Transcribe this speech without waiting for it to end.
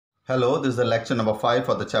Hello, this is the lecture number 5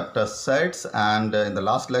 for the chapter sets, and in the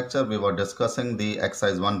last lecture we were discussing the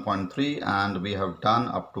exercise 1.3 and we have done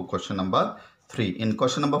up to question number 3. In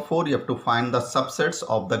question number 4 you have to find the subsets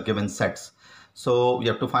of the given sets. So you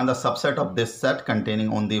have to find the subset of this set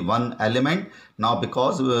containing only one element. Now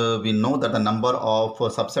because we know that the number of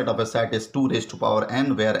subset of a set is 2 raised to power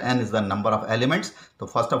n, where n is the number of elements. So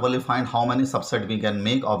first of all, you find how many subset we can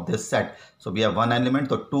make of this set. So we have one element,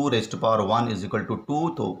 so 2 raised to power 1 is equal to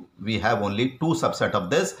 2. So we have only 2 subset of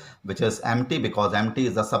this, which is empty, because empty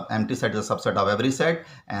set is a subset of every set,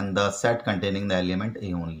 and the set containing the element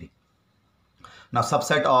A only. Now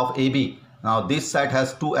subset of AB. Now this set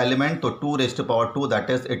has 2 elements, so 2 raised to power 2, that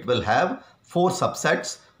is it will have 4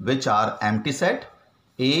 subsets which are empty set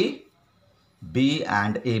A, B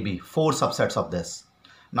and AB, 4 subsets of this.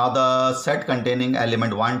 Now the set containing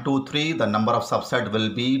element 1, 2, 3, the number of subset will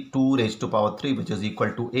be 2 raised to power 3, which is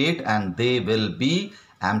equal to 8, and they will be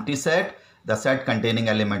empty set. The set containing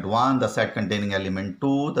element 1, the set containing element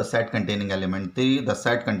 2, the set containing element 3, the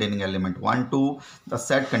set containing element 1, 2, the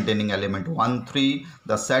set containing element 1, 3,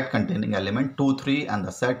 the set containing element 2, 3, and the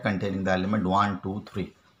set containing the element 1, 2,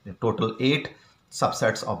 3. The total 8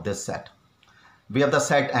 subsets of this set. We have the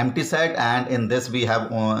set empty set, and in this we have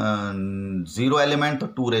 0 element, so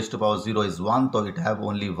 2 raised to power 0 is 1, so it have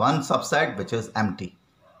only one subset which is empty.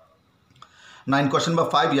 Now in question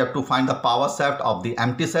number 5, you have to find the power set of the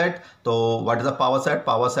empty set. So what is the power set?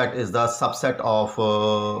 Power set is the subset of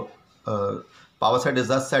power set is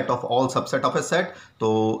the set of all subset of a set.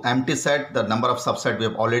 So empty set, the number of subset we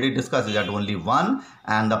have already discussed is at only 1,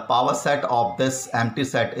 and the power set of this empty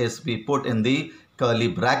set is we put in the curly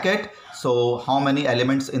bracket. So how many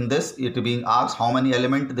elements in this? It being asked how many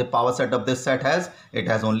elements the power set of this set has. It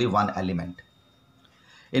has only one element.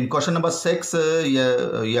 In question number 6,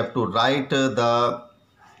 you have to write the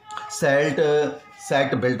set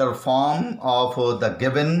builder form of the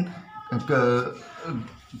given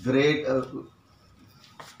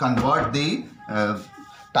convert the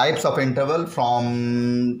types of interval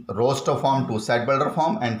from roster form to set builder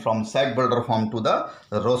form, and from set builder form to the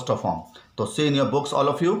roster form. So see in your books, all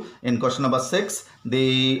of you, in question number 6,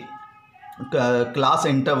 the class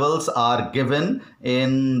intervals are given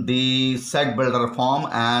in the set builder form,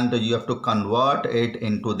 and you have to convert it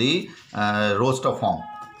into the roster form.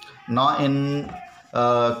 Now in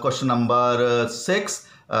question number 6,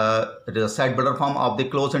 it is a set builder form of the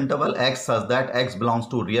closed interval x such that x belongs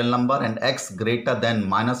to real number and x greater than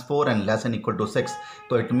 -4 and less than equal to 6.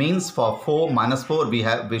 So it means for -4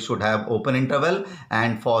 we should have open interval,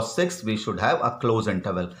 and for 6 we should have a closed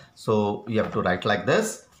interval. So you have to write like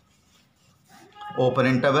this: open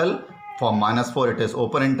interval, for -4 it is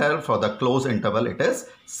open interval, for the closed interval it is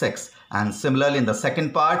 6. And similarly in the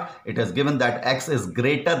second part, it is given that x is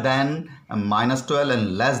greater than -12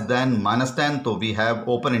 and less than -10. So we have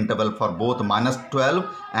open interval for both -12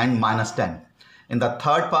 and -10. In the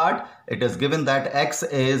third part, it is given that x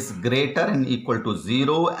is greater and equal to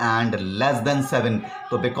 0 and less than 7.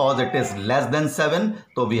 So because it is less than 7,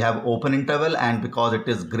 so we have open interval, and because it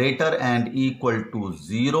is greater and equal to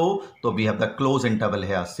 0, so we have the closed interval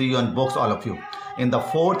here. See you in books, all of you. In the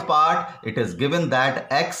fourth part, it is given that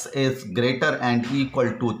x is greater and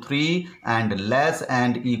equal to 3 and less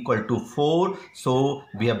and equal to 4. So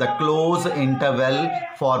we have the closed interval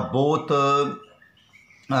for both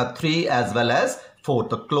 3 as well as 4.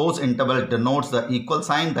 The closed interval denotes the equal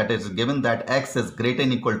sign, that is given that x is greater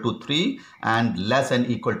than equal to 3 and less than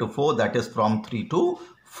equal to 4, that is from 3 to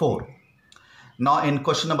 4. Now in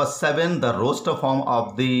question number 7, the roster form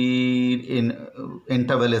of the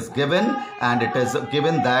interval is given, and it is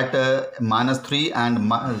given that -3 and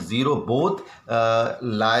 0 both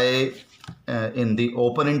lie in the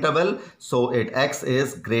open interval. So x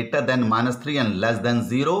is greater than -3 and less than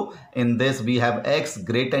 0. In this we have x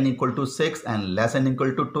greater than equal to 6 and less than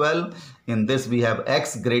equal to 12. In this we have x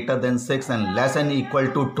greater than 6 and less than equal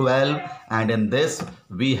to 12. And in this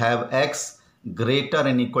we have x greater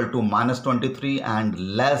than equal to -23 and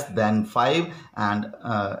less than 5. And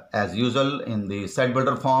as usual in the set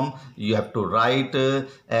builder form, you have to write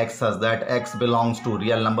x such that x belongs to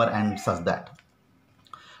real number and such that.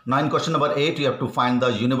 Now in question number 8, you have to find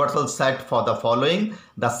the universal set for the following: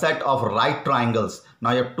 the set of right triangles.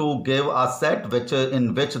 Now you have to give a set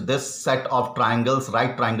in which this set of triangles,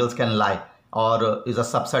 right triangles, can lie, or is a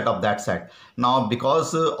subset of that set. Now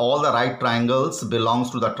because all the right triangles belongs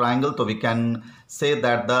to the triangle, so we can say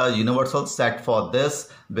that the universal set for this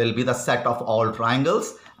will be the set of all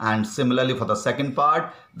triangles. And similarly for the second part,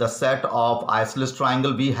 the set of isosceles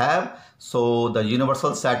triangle we have, so the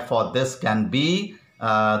universal set for this can be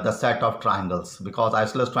the set of triangles, because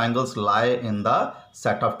isosceles triangles lie in the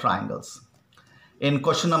set of triangles. In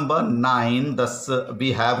question number 9,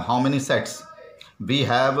 we have how many sets? We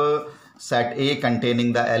have set A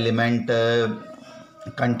containing the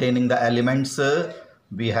elements.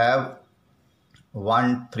 We have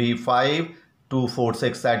 1, 3, 5, 2, 4,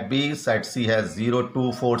 6 set B. Set C has 0,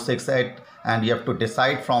 2, 4, 6, 8, and you have to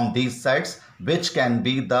decide from these sets which can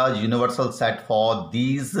be the universal set for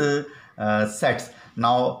these sets.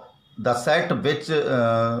 Now, the set which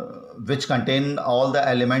contain all the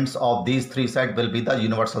elements of these three sets will be the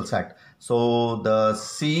universal set. So the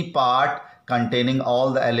C part containing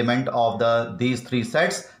all the element of these three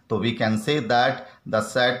sets, so we can say that the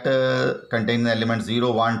set containing the elements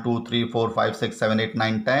 0, 1, 2, 3, 4, 5, 6, 7, 8,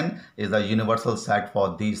 9, 10 is a universal set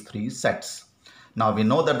for these three sets. Now we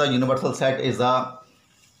know that the universal set is a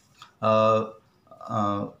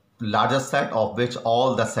largest set of which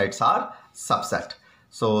all the sets are subset.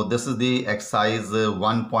 So this is the exercise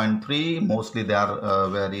 1.3. Mostly they are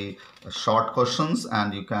very short questions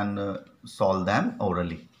and you can solve them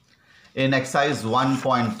orally. In exercise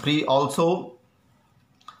 1.3 also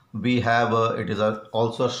we have it is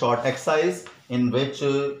also a short exercise in which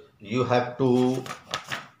you have to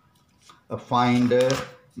find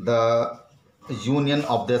the union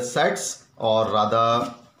of the sets, or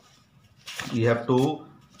rather you have to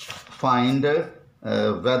find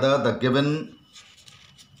whether the given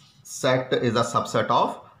set is a subset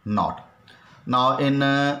of not. Now in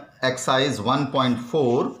exercise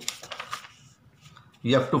 1.4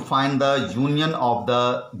 you have to find the union of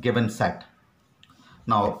the given set.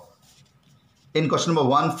 Now in question number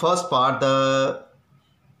 1, first part, the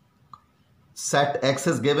set X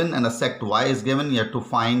is given and the set Y is given. You have to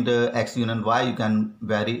find X union Y. You can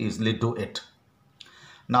very easily do it.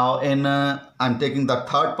 Now in I'm taking the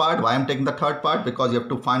third part. Why I'm taking the third part? Because you have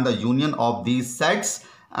to find the union of these sets,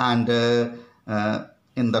 and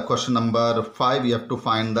in the question number 5 you have to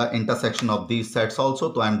find the intersection of these sets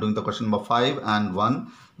also. So I'm doing the question number 5 and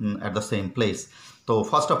 1 at the same place. So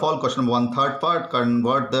first of all, question number 1, third part,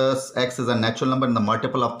 convert this X is a natural number in the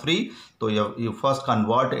multiple of 3. So you first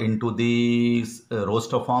convert into the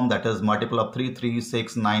roster form, that is multiple of 3, 3,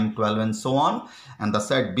 6, 9, 12 and so on. And the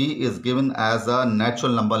set B is given as a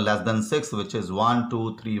natural number less than 6, which is 1,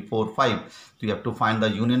 2, 3, 4, 5. So you have to find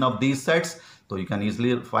the union of these sets. So you can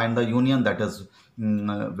easily find the union, that is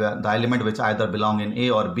the element which either belong in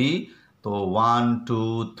A or B. So 1,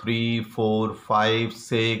 2, 3, 4, 5,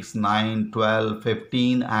 6, 9, 12,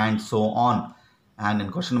 15 and so on. And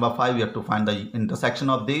in question number 5 you have to find the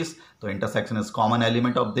intersection of these. So intersection is common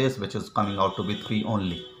element of this, which is coming out to be 3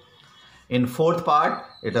 only. In fourth part,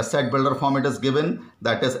 it is set builder form it is given,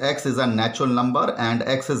 that is X is a natural number and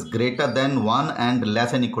X is greater than 1 and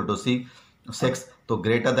less than equal to 6. So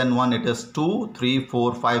greater than 1 it is 2, 3,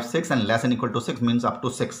 4, 5, 6 and less than equal to 6 means up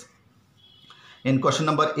to 6. In question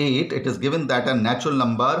number 8, it is given that a natural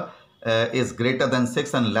number is greater than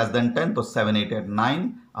 6 and less than 10. So 7, 8 and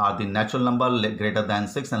 9 are the natural number greater than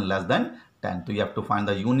 6 and less than 10. So you have to find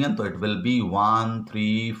the union. So it will be 2,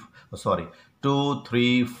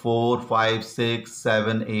 3, 4, 5, 6,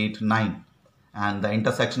 7, 8, 9. And the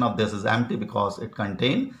intersection of this is empty because it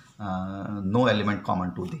contains no element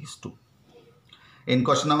common to these two. In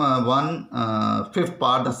question number 1, fifth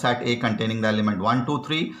part, the set A containing the element 1, 2,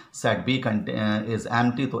 3. Set B is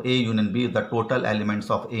empty. So A union B is the total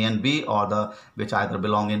elements of A and B, or the which either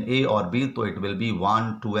belong in A or B. So it will be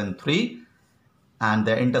 1, 2 and 3. And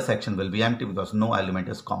the intersection will be empty because no element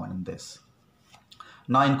is common in this.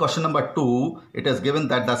 Now in question number 2, it is given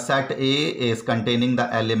that the set A is containing the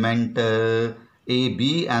element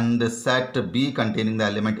AB and the set B containing the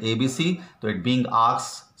element ABC. So it being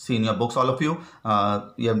asked, see in your books all of you,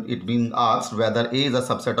 it being asked whether A is a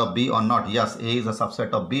subset of B or not. Yes, A is a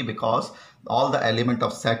subset of B because all the element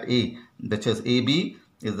of set A, which is AB,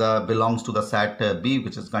 belongs to the set B,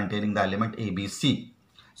 which is containing the element ABC.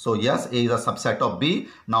 So yes, A is a subset of B.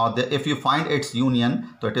 Now if you find its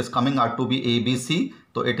union, so it is coming out to be ABC,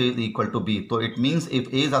 so it is equal to B. So it means if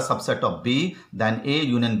A is a subset of B, then A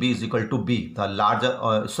union B is equal to B. The larger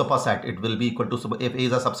superset, it will be equal to, if A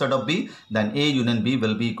is a subset of B, then A union B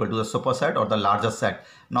will be equal to the superset or the larger set.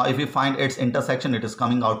 Now if we find its intersection, it is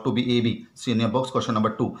coming out to be AB. See in your books question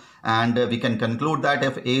number 2. And we can conclude that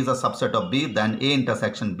if A is a subset of B, then A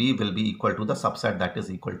intersection B will be equal to the subset that is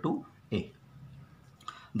equal to A.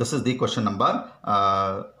 This is the question number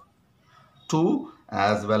 2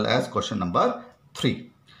 as well as question number 3.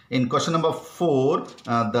 In question number 4,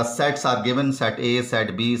 the sets are given, set A,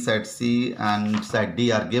 set B, set C and set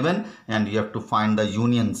D are given, and you have to find the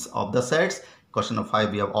unions of the sets. Question number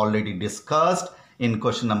 5 we have already discussed. In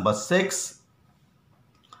question number 6,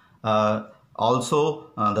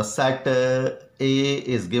 Also, the set A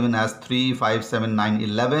is given as 3, 5, 7, 9,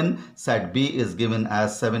 11. Set B is given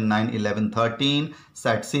as 7, 9, 11, 13.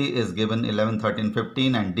 Set C is given 11, 13,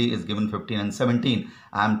 15, and D is given 15 and 17.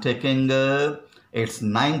 I am taking its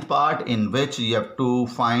ninth part, in which you have to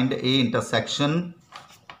find A intersection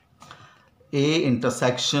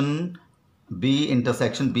B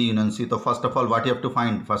intersection B union C. So first of all, what you have to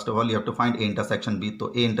find? First of all, you have to find A intersection B. So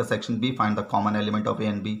A intersection B, find the common element of A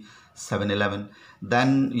and B, 7, 11.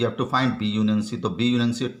 Then you have to find B union C. So B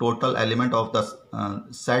union C, total element of the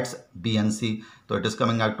sets B and C. So it is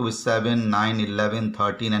coming out to 7, 9, 11,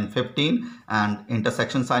 13 and 15. And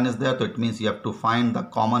intersection sign is there. So it means you have to find the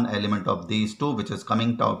common element of these two, which is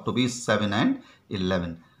coming out to be 7 and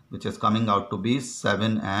 11. Which is coming out to be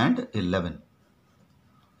 7 and 11.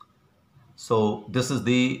 So this is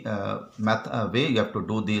the way you have to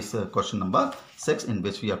do this question number 6, in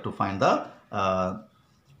which we have to find the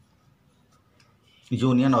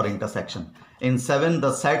union or intersection. In 7,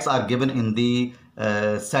 the sets are given in the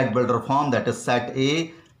set builder form. That is, set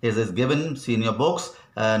A is given, see in your books,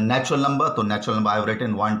 natural number. So natural number I have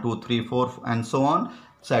written 1, 2, 3, 4 and so on.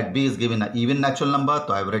 Set B is given an even natural number.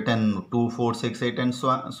 So I have written 2, 4, 6, 8 and so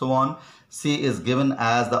on. C is given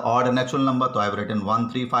as the odd natural number. So I have written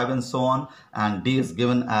 1, 3, 5 and so on. And D is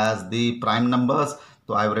given as the prime numbers.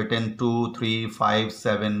 So I have written 2, 3, 5,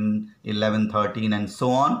 7, 11, 13 and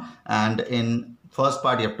so on. And in first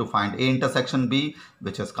part, you have to find A intersection B,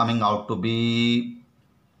 which is coming out to be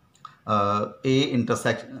A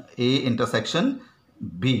intersection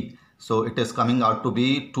B. So it is coming out to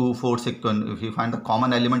be 2, 4, 6, 20. If you find the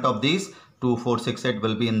common element of these, 2, 4, 6, 8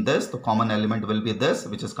 will be in this. The common element will be this,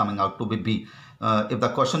 which is coming out to be B. If the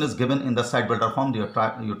question is given in the set builder form, you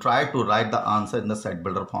try to write the answer in the set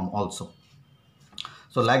builder form also.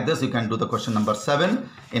 So like this, you can do the question number 7.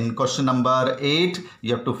 In question number 8,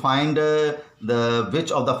 you have to find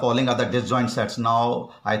which of the following are the disjoint sets.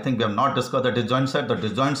 Now, I think we have not discussed the disjoint set. The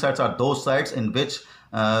disjoint sets are those sets in which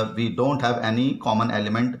we don't have any common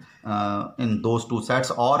element in those two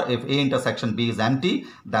sets, or if A intersection B is empty,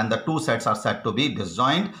 then the two sets are said to be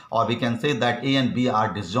disjoint, or we can say that A and B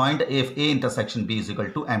are disjoint if A intersection B is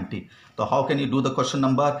equal to empty. So how can you do the question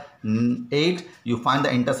number 8? You find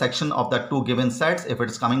the intersection of the two given sets. If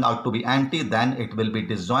it is coming out to be empty, then it will be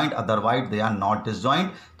disjoint, otherwise they are not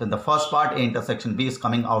disjoint. Then the first part, A intersection B, is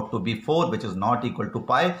coming out to be 4, which is not equal to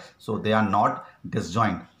pi, so they are not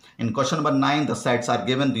disjoint. In question number 9, the sets are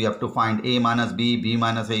given. You have to find A minus B, B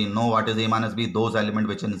minus A. You know what is A minus B? Those elements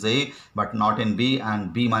which in A but not in B,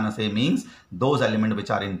 and B minus A means those elements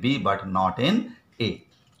which are in B but not in A.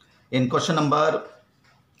 In question number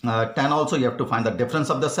 10 also, you have to find the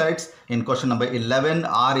difference of the sets. In question number 11,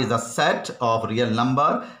 R is a set of real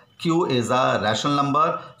number. Q is a rational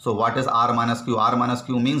number. So what is R minus Q? R minus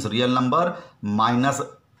Q means real number minus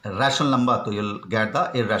rational number, so you'll get the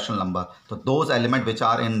irrational number. So those elements which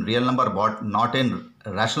are in real number but not in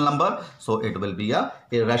rational number, so it will be a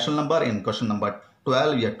irrational number. In question number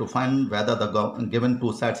 12, you have to find whether the given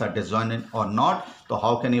two sets are disjoint or not. So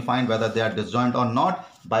how can you find whether they are disjoint or not?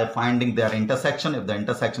 By finding their intersection. If the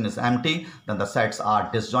intersection is empty, then the sets are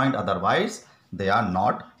disjoint, otherwise they are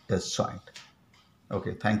not disjoint.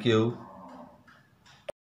 Okay, thank you.